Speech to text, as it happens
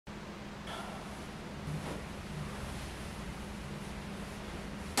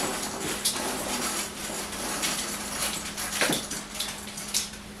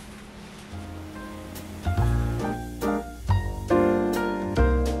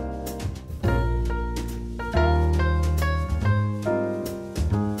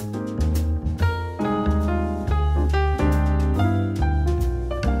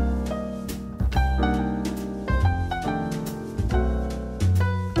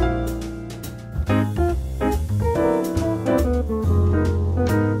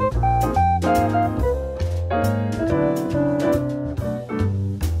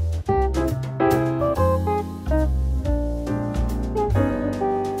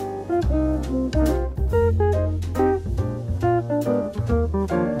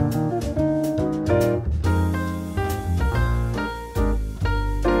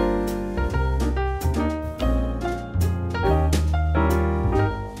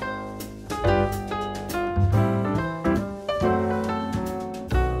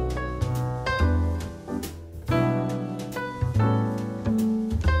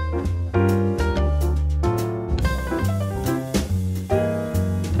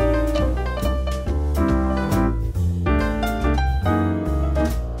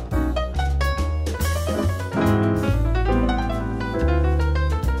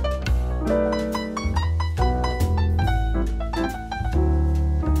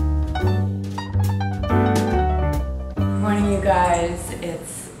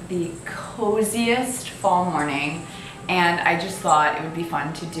It's the coziest fall morning, and I just thought it would be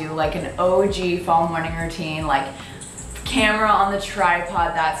fun to do like an OG fall morning routine, like camera on the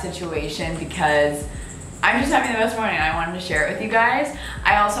tripod, that situation, because I'm just having the best morning and I wanted to share it with you guys.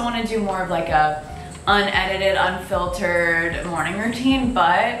 I also want to do more of like a unedited, unfiltered morning routine,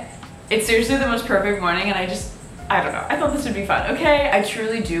 but it's seriously the most perfect morning, and I don't know, I thought this would be fun. Okay, I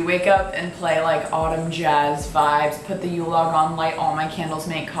truly do wake up and play like autumn jazz vibes, put the Yule log on, light all my candles,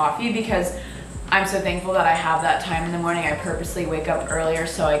 make coffee, because I'm so thankful that I have that time in the morning. I purposely wake up earlier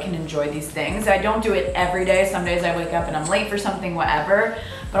so I can enjoy these things. I don't do it every day. Some days I wake up and I'm late for something, whatever,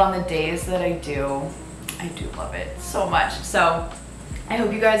 but on the days that I do love it so much. So I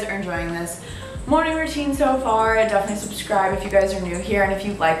hope you guys are enjoying this morning routine so far. Definitely subscribe if you guys are new here, and if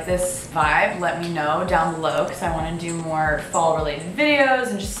you like this vibe, let me know down below, because I want to do more fall related videos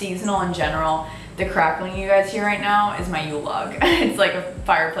and just seasonal in general. The crackling you guys hear right now is my Yule log. It's like a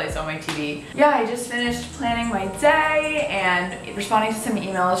fireplace on my TV. Yeah, I just finished planning my day and responding to some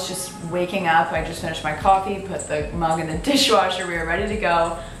emails, just waking up. I just finished my coffee, put the mug in the dishwasher, we are ready to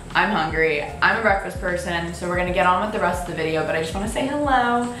go. I'm hungry, I'm a breakfast person, so we're gonna get on with the rest of the video, but I just wanna say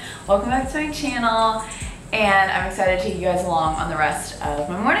hello, welcome back to my channel, and I'm excited to take you guys along on the rest of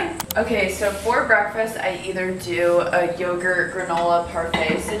my morning. Okay, so for breakfast, I either do a yogurt granola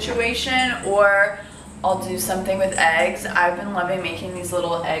parfait situation, or I'll do something with eggs. I've been loving making these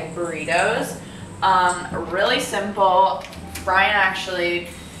little egg burritos. Really simple. Brian actually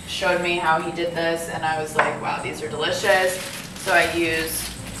showed me how he did this, and I was like, wow, these are delicious. So I use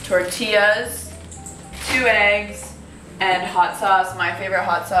tortillas, 2 eggs, and hot sauce. My favorite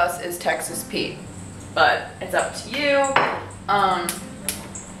hot sauce is Texas Pete, but it's up to you.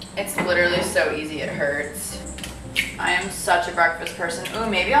 It's literally so easy, it hurts. I am such a breakfast person. Ooh,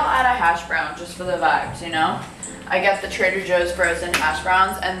 maybe I'll add a hash brown just for the vibes, you know? I get the Trader Joe's frozen hash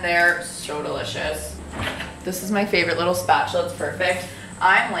browns, and they're so delicious. This is my favorite little spatula, it's perfect.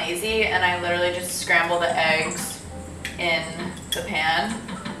 I'm lazy, and I literally just scramble the eggs in the pan.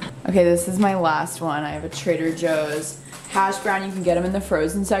 Okay, this is my last one. I have a Trader Joe's hash brown. You can get them in the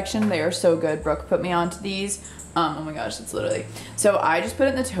frozen section. They are so good. Brooke put me onto these. Oh my gosh, it's literally. So I just put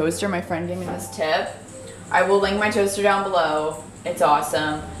it in the toaster. My friend gave me this tip. I will link my toaster down below. It's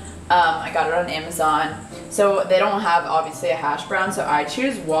awesome. I got it on Amazon. So they don't have, obviously, a hash brown, so I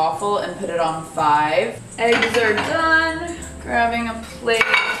choose waffle and put it on 5. Eggs are done. Grabbing a plate.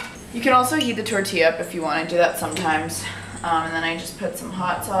 You can also heat the tortilla up if you want. I do that sometimes. And then I just put some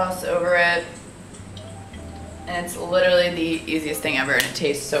hot sauce over it. And it's literally the easiest thing ever, and it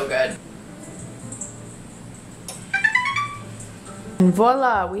tastes so good. And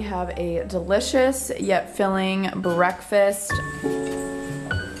voila, we have a delicious yet filling breakfast.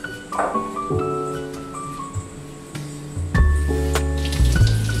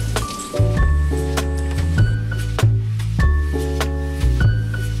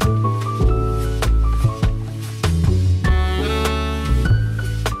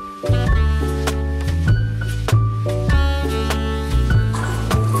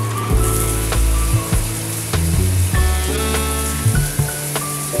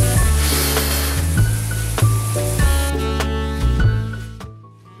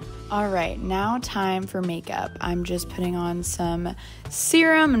 Alright, now time for makeup. I'm just putting on some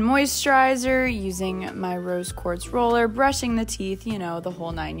serum and moisturizer, using my rose quartz roller, brushing the teeth, you know, the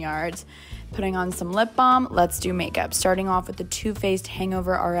whole 9 yards. Putting on some lip balm. Let's do makeup. Starting off with the Too Faced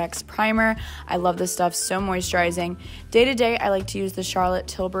Hangover RX Primer. I love this stuff, so moisturizing. Day to day, I like to use the Charlotte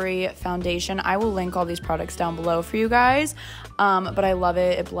Tilbury foundation. I will link all these products down below for you guys, but I love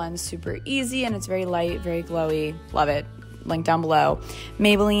it. It blends super easy, and it's very light, very glowy. Love it. Link down below.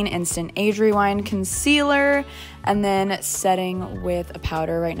 Maybelline Instant Age Rewind Concealer, and then setting with a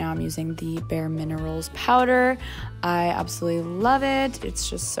powder. Right now I'm using the Bare Minerals powder. I absolutely love it. It's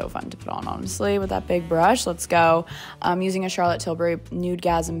just so fun to put on, honestly, with that big brush. Let's go. I'm using a Charlotte Tilbury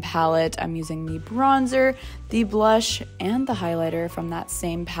Nudegasm palette. I'm using the bronzer, the blush, and the highlighter from that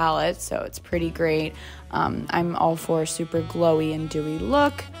same palette, so it's pretty great. I'm all for a super glowy and dewy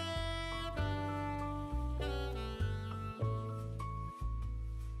look.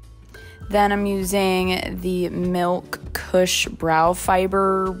 Then I'm using the Milk Kush Brow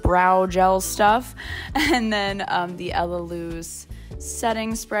Fiber Brow Gel stuff. And then the Ella Loose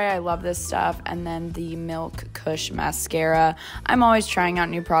setting spray. I love this stuff. And then the Milk Kush Mascara. I'm always trying out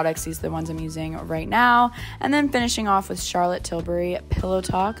new products. These are the ones I'm using right now. And then finishing off with Charlotte Tilbury Pillow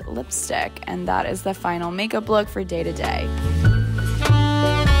Talk Lipstick. And that is the final makeup look for day to day.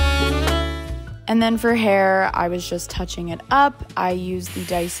 And then for hair, I was just touching it up. I used the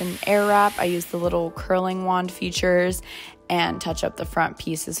Dyson Airwrap. I used the little curling wand features. and touch up the front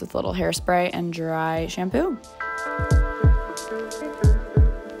pieces with a little hairspray and dry shampoo.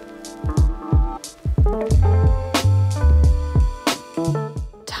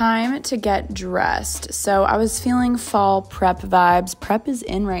 Time to get dressed. So I was feeling fall prep vibes. Prep is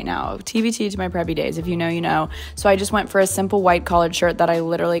in right now. TBT to my preppy days. If you know, you know. So I just went for a simple white collared shirt that I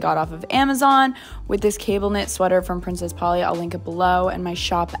literally got off of Amazon with this cable knit sweater from Princess Polly. I'll link it below. And my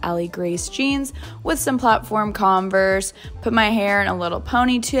Shop Allie Grace jeans with some platform Converse. Put my hair in a little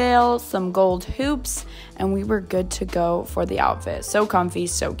ponytail, some gold hoops, and we were good to go for the outfit. So comfy,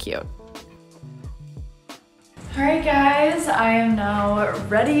 so cute. Alright guys, I am now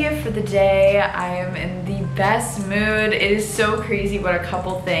ready for the day. I am in the best mood. It is so crazy what a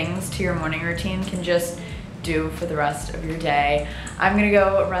couple things to your morning routine can just do for the rest of your day. I'm gonna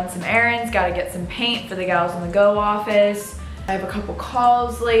go run some errands, gotta get some paint for the Gals on the Go office. I have a couple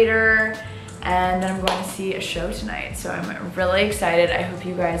calls later, and then I'm going to see a show tonight. So I'm really excited. I hope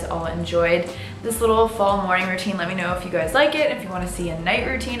you guys all enjoyed this little fall morning routine. Let me know if you guys like it. If you want to see a night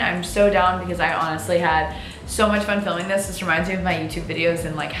routine, I'm so down because I honestly had so much fun filming this. This reminds me of my YouTube videos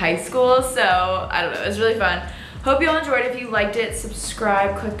in like high school. So I don't know, it was really fun. Hope you all enjoyed. If you liked it,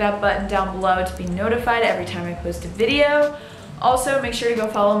 subscribe, click that button down below to be notified every time I post a video. Also, make sure to go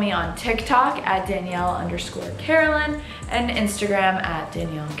follow me on TikTok at Danielle_Carolyn and Instagram at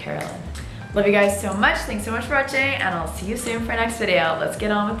DanielleCarolyn. Love you guys so much. Thanks so much for watching, and I'll see you soon for our next video. Let's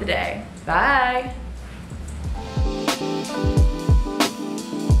get on with the day. Bye.